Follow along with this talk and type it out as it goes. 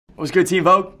What's good, Team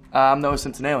Vogue? I'm Noah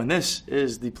Centineo, and this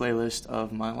is the playlist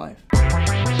of my life.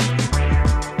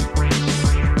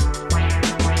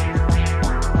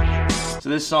 So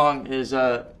this song is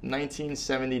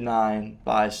 1979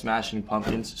 by Smashing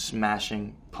Pumpkins.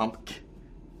 Smashing Pumpk.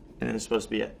 And then it's supposed to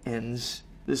be at ends.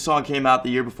 This song came out the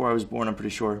year before I was born, I'm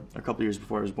pretty sure. A couple years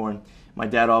before I was born. My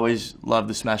dad always loved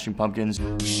the Smashing Pumpkins.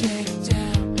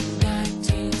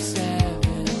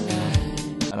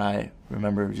 And I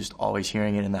remember just always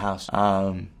hearing it in the house.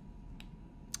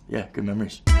 Yeah, good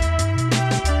memories.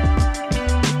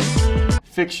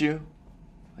 Fix You,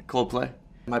 like Coldplay.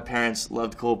 My parents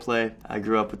loved Coldplay. I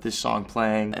grew up with this song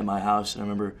playing in my house, and I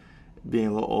remember being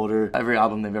a little older. Every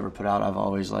album they've ever put out, I've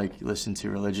always listened to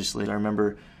religiously. I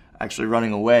remember actually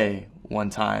running away one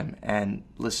time and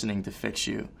listening to Fix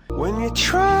You. When you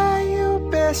try your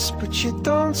best, but you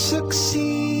don't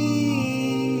succeed.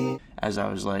 As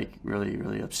I was really,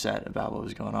 really upset about what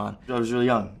was going on. I was really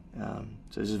young,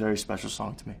 so this is a very special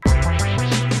song to me.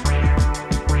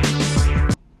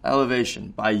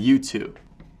 Elevation by U2.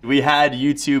 We had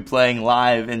U2 playing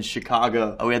live in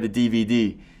Chicago. We had the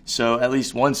DVD. So at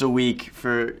least once a week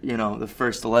for, the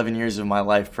first 11 years of my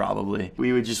life probably,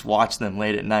 we would just watch them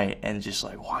late at night and just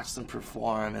watch them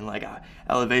perform, and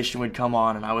Elevation would come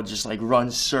on and I would just run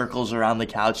circles around the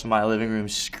couch in my living room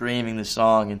screaming the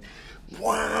song, and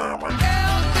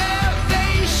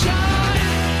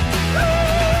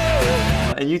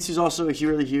U2's also a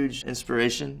really huge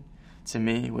inspiration to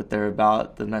me, what they're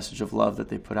about, the message of love that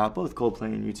they put out, both Coldplay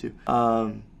and U2.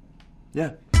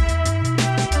 Yeah.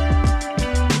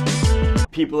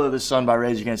 People of the Sun by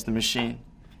Rage Against the Machine.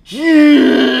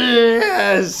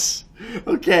 Yes!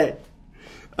 Okay.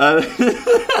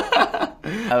 I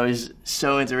was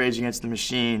so into Rage Against the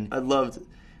Machine. I loved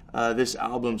this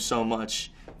album so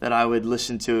much that I would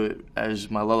listen to it as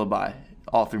my lullaby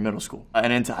all through middle school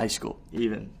and into high school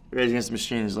even. Rage Against the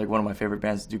Machine is one of my favorite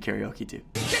bands to do karaoke to.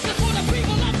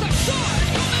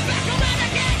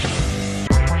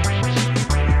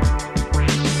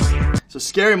 So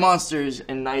Scary Monsters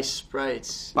and Nice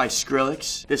Sprites by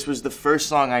Skrillex. This was the first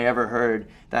song I ever heard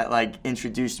that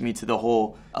introduced me to the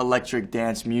whole electric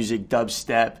dance music,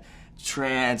 dubstep,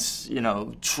 trance,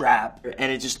 trap,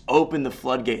 and it just opened the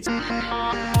floodgates.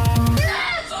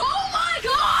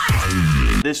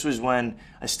 This was when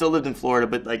I still lived in Florida,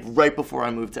 but right before I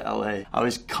moved to LA, I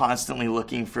was constantly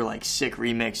looking for sick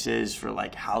remixes for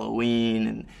Halloween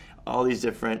and all these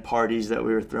different parties that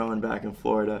we were throwing back in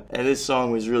Florida. And this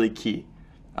song was really key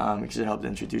because it helped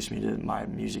introduce me to my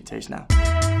music taste now.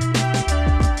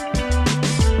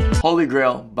 Holy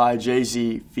Grail by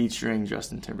Jay-Z featuring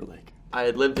Justin Timberlake. I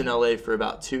had lived in LA for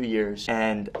about 2 years,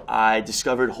 and I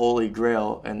discovered Holy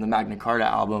Grail and the Magna Carta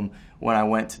album when I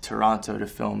went to Toronto to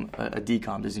film a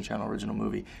DCOM, Disney Channel original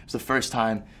movie. It was the first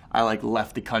time I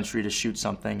left the country to shoot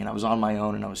something, and I was on my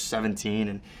own, and I was 17,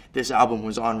 and this album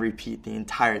was on repeat the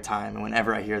entire time, and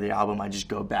whenever I hear the album, I just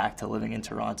go back to living in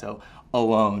Toronto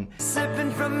alone.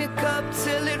 Sipping from your cup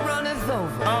till it runneth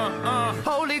over.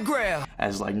 Holy Grail.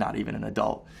 As not even an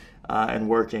adult, and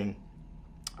working.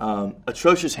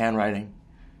 Atrocious handwriting,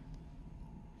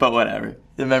 but whatever.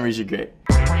 The memories are great.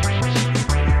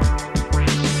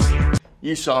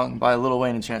 You Song by Lil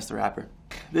Wayne and Chance the Rapper.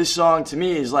 This song to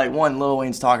me is one, Lil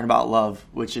Wayne's talking about love,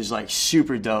 which is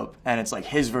super dope, and it's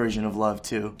his version of love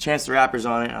too. Chance the Rapper's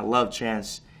on it, and I love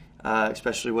Chance,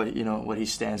 especially what he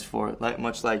stands for,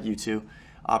 much like U2,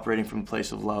 operating from a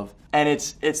place of love. And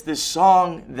it's this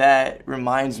song that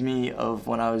reminds me of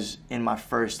when I was in my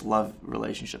first love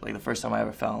relationship, the first time I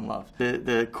ever fell in love.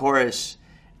 The chorus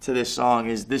to this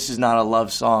song is, "This is not a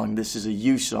love song, this is a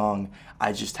you song,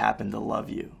 I just happen to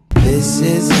love you." This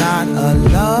is not a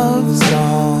love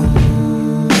song.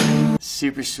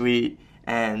 Super sweet,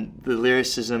 and the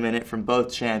lyricism in it from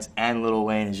both Chance and Lil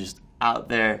Wayne is just out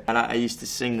there. And I used to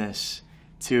sing this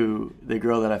to the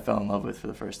girl that I fell in love with for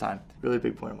the first time. Really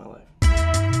big point in my life.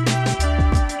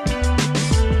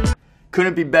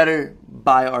 Couldn't Be Better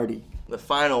by Artie. The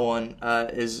final one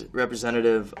is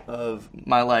representative of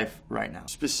my life right now.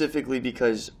 Specifically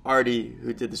because Artie,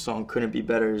 who did the song Couldn't Be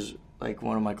Better, is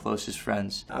one of my closest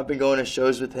friends. I've been going to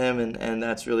shows with him, and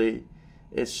that's really,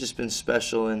 it's just been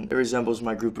special, and it resembles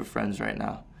my group of friends right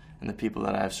now and the people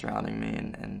that I have surrounding me,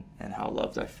 and how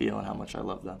loved I feel and how much I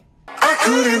love them. I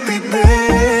couldn't be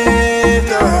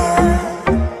better.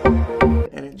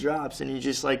 And it drops, and you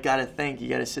just gotta think, you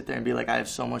gotta sit there and be I have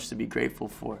so much to be grateful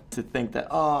for. To think that,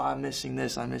 oh, I'm missing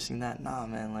this, I'm missing that. Nah,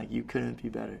 man, you couldn't be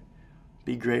better.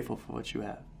 Be grateful for what you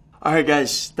have. All right,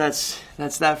 guys, that's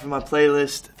that for my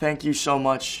playlist. Thank you so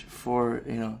much for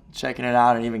checking it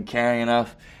out and even caring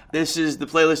enough. This is the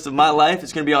playlist of my life.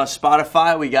 It's gonna be on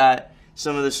Spotify. We got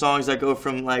some of the songs that go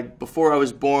from like before I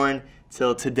was born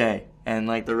till today, and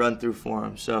like the run through for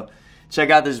them. So check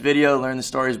out this video, learn the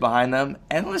stories behind them,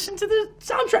 and listen to the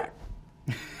soundtrack.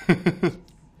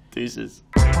 Deuces.